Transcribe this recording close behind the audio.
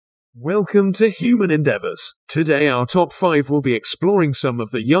Welcome to Human Endeavors. Today our top 5 will be exploring some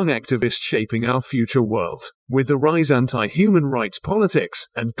of the young activists shaping our future world. With the rise anti-human rights politics,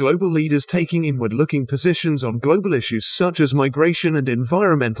 and global leaders taking inward-looking positions on global issues such as migration and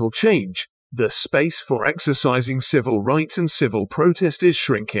environmental change, the space for exercising civil rights and civil protest is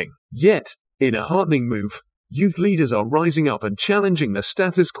shrinking. Yet, in a heartening move, youth leaders are rising up and challenging the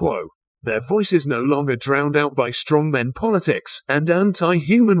status quo. Their voice is no longer drowned out by strongmen politics and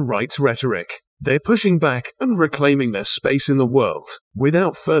anti-human rights rhetoric. They're pushing back and reclaiming their space in the world.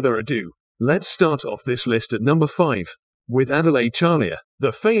 Without further ado, let's start off this list at number 5. With Adesanya,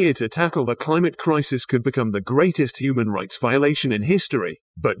 the failure to tackle the climate crisis could become the greatest human rights violation in history,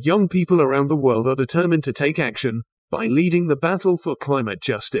 but young people around the world are determined to take action by leading the battle for climate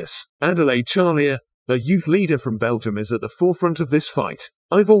justice. Adesanya, a youth leader from Belgium, is at the forefront of this fight.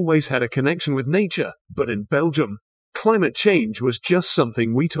 I've always had a connection with nature, but in Belgium, climate change was just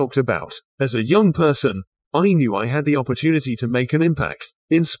something we talked about. As a young person, I knew I had the opportunity to make an impact.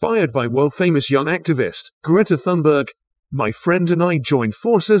 Inspired by world-famous young activist Greta Thunberg, my friend and I joined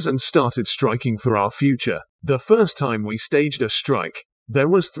forces and started striking for our future. The first time we staged a strike, there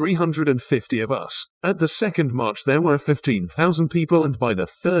was 350 of us. At the second march there were 15,000 people, and by the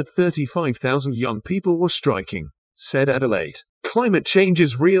third 35,000 young people were striking, said Adelaide. Climate change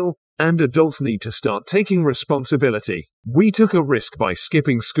is real, and adults need to start taking responsibility. We took a risk by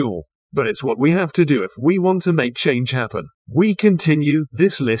skipping school, but it's what we have to do if we want to make change happen. We continue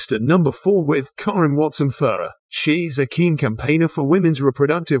this list at number 4 with Karen Watson-Farrer. She's a keen campaigner for women's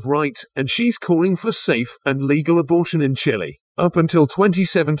reproductive rights, and she's calling for safe and legal abortion in Chile. Up until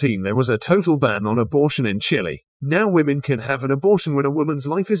 2017 there was a total ban on abortion in Chile. Now women can have an abortion when a woman's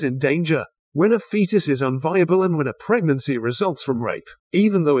life is in danger, when a fetus is unviable, and when a pregnancy results from rape.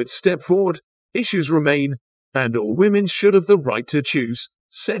 Even though it's stepped forward, issues remain, and all women should have the right to choose,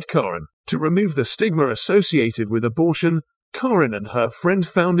 said Karen. To remove the stigma associated with abortion, Karen and her friend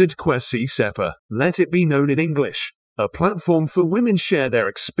founded Kwesi Sepa, Let It Be Known in English, a platform for women share their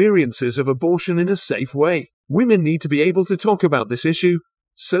experiences of abortion in a safe way. Women need to be able to talk about this issue,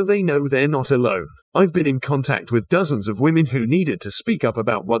 so they know they're not alone. I've been in contact with dozens of women who needed to speak up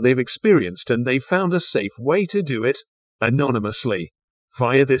about what they've experienced, and they found a safe way to do it, anonymously,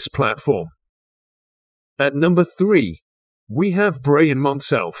 via this platform. At number 3, we have Brian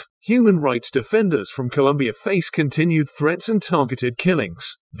Montsalve. Human rights defenders from Colombia face continued threats and targeted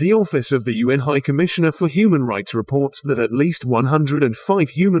killings. The Office of the UN High Commissioner for Human Rights reports that at least 105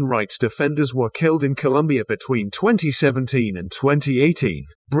 human rights defenders were killed in Colombia between 2017 and 2018.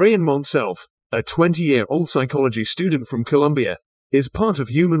 Brian Montsalve, a 20-year-old psychology student from Colombia, is part of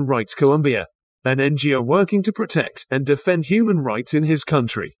Human Rights Colombia, an NGO working to protect and defend human rights in his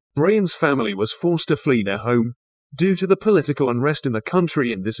country. Brian's family was forced to flee their home due to the political unrest in the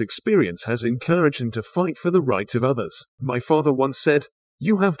country, and this experience has encouraged him to fight for the rights of others. My father once said,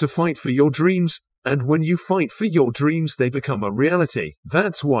 "You have to fight for your dreams, and when you fight for your dreams they become a reality."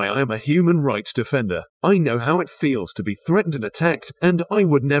 That's why I am a human rights defender. I know how it feels to be threatened and attacked, and I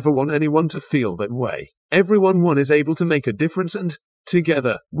would never want anyone to feel that way. Everyone is able to make a difference, and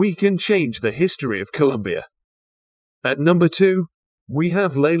together we can change the history of Colombia. At number 2, we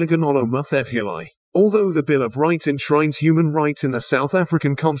have Lalaghanolo Muthefuli. Although the Bill of Rights enshrines human rights in the South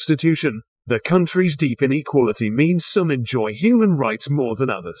African Constitution, the country's deep inequality means some enjoy human rights more than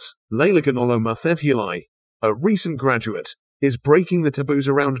others. Lalaghanolo Muthefuli, a recent graduate, is breaking the taboos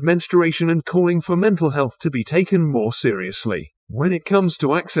around menstruation and calling for mental health to be taken more seriously. When it comes to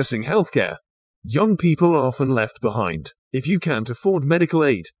accessing healthcare, young people are often left behind. If you can't afford medical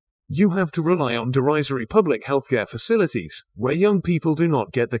aid, you have to rely on derisory public healthcare facilities, where young people do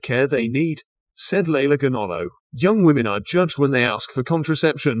not get the care they need, said Lalaghanolo. Young women are judged when they ask for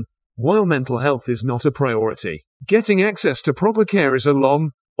contraception, while mental health is not a priority. Getting access to proper care is a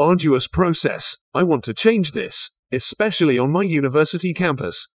long, arduous process. I want to change this, especially on my university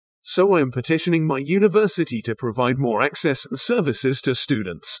campus, so I am petitioning my university to provide more access and services to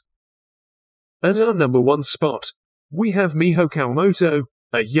students. At our number 1 spot, we have Miho Kawamoto,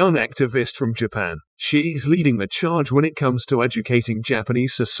 a young activist from Japan. She's leading the charge when it comes to educating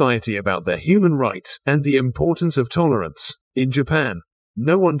Japanese society about their human rights and the importance of tolerance. In Japan,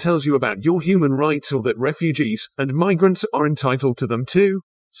 no one tells you about your human rights or that refugees and migrants are entitled to them too,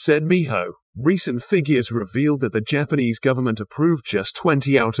 said Miho. Recent figures revealed that the Japanese government approved just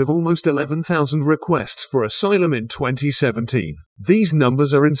 20 out of almost 11,000 requests for asylum in 2017. These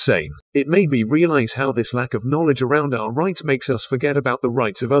numbers are insane. It made me realize how this lack of knowledge around our rights makes us forget about the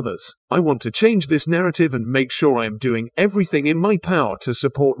rights of others. I want to change this narrative and make sure I am doing everything in my power to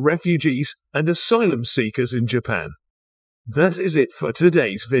support refugees and asylum seekers in Japan. That is it for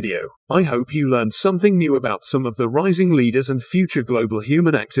today's video. I hope you learned something new about some of the rising leaders and future global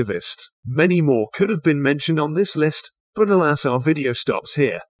human activists. Many more could have been mentioned on this list, but alas, our video stops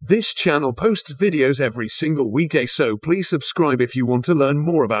here. This channel posts videos every single weekday, so please subscribe if you want to learn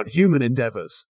more about human endeavors.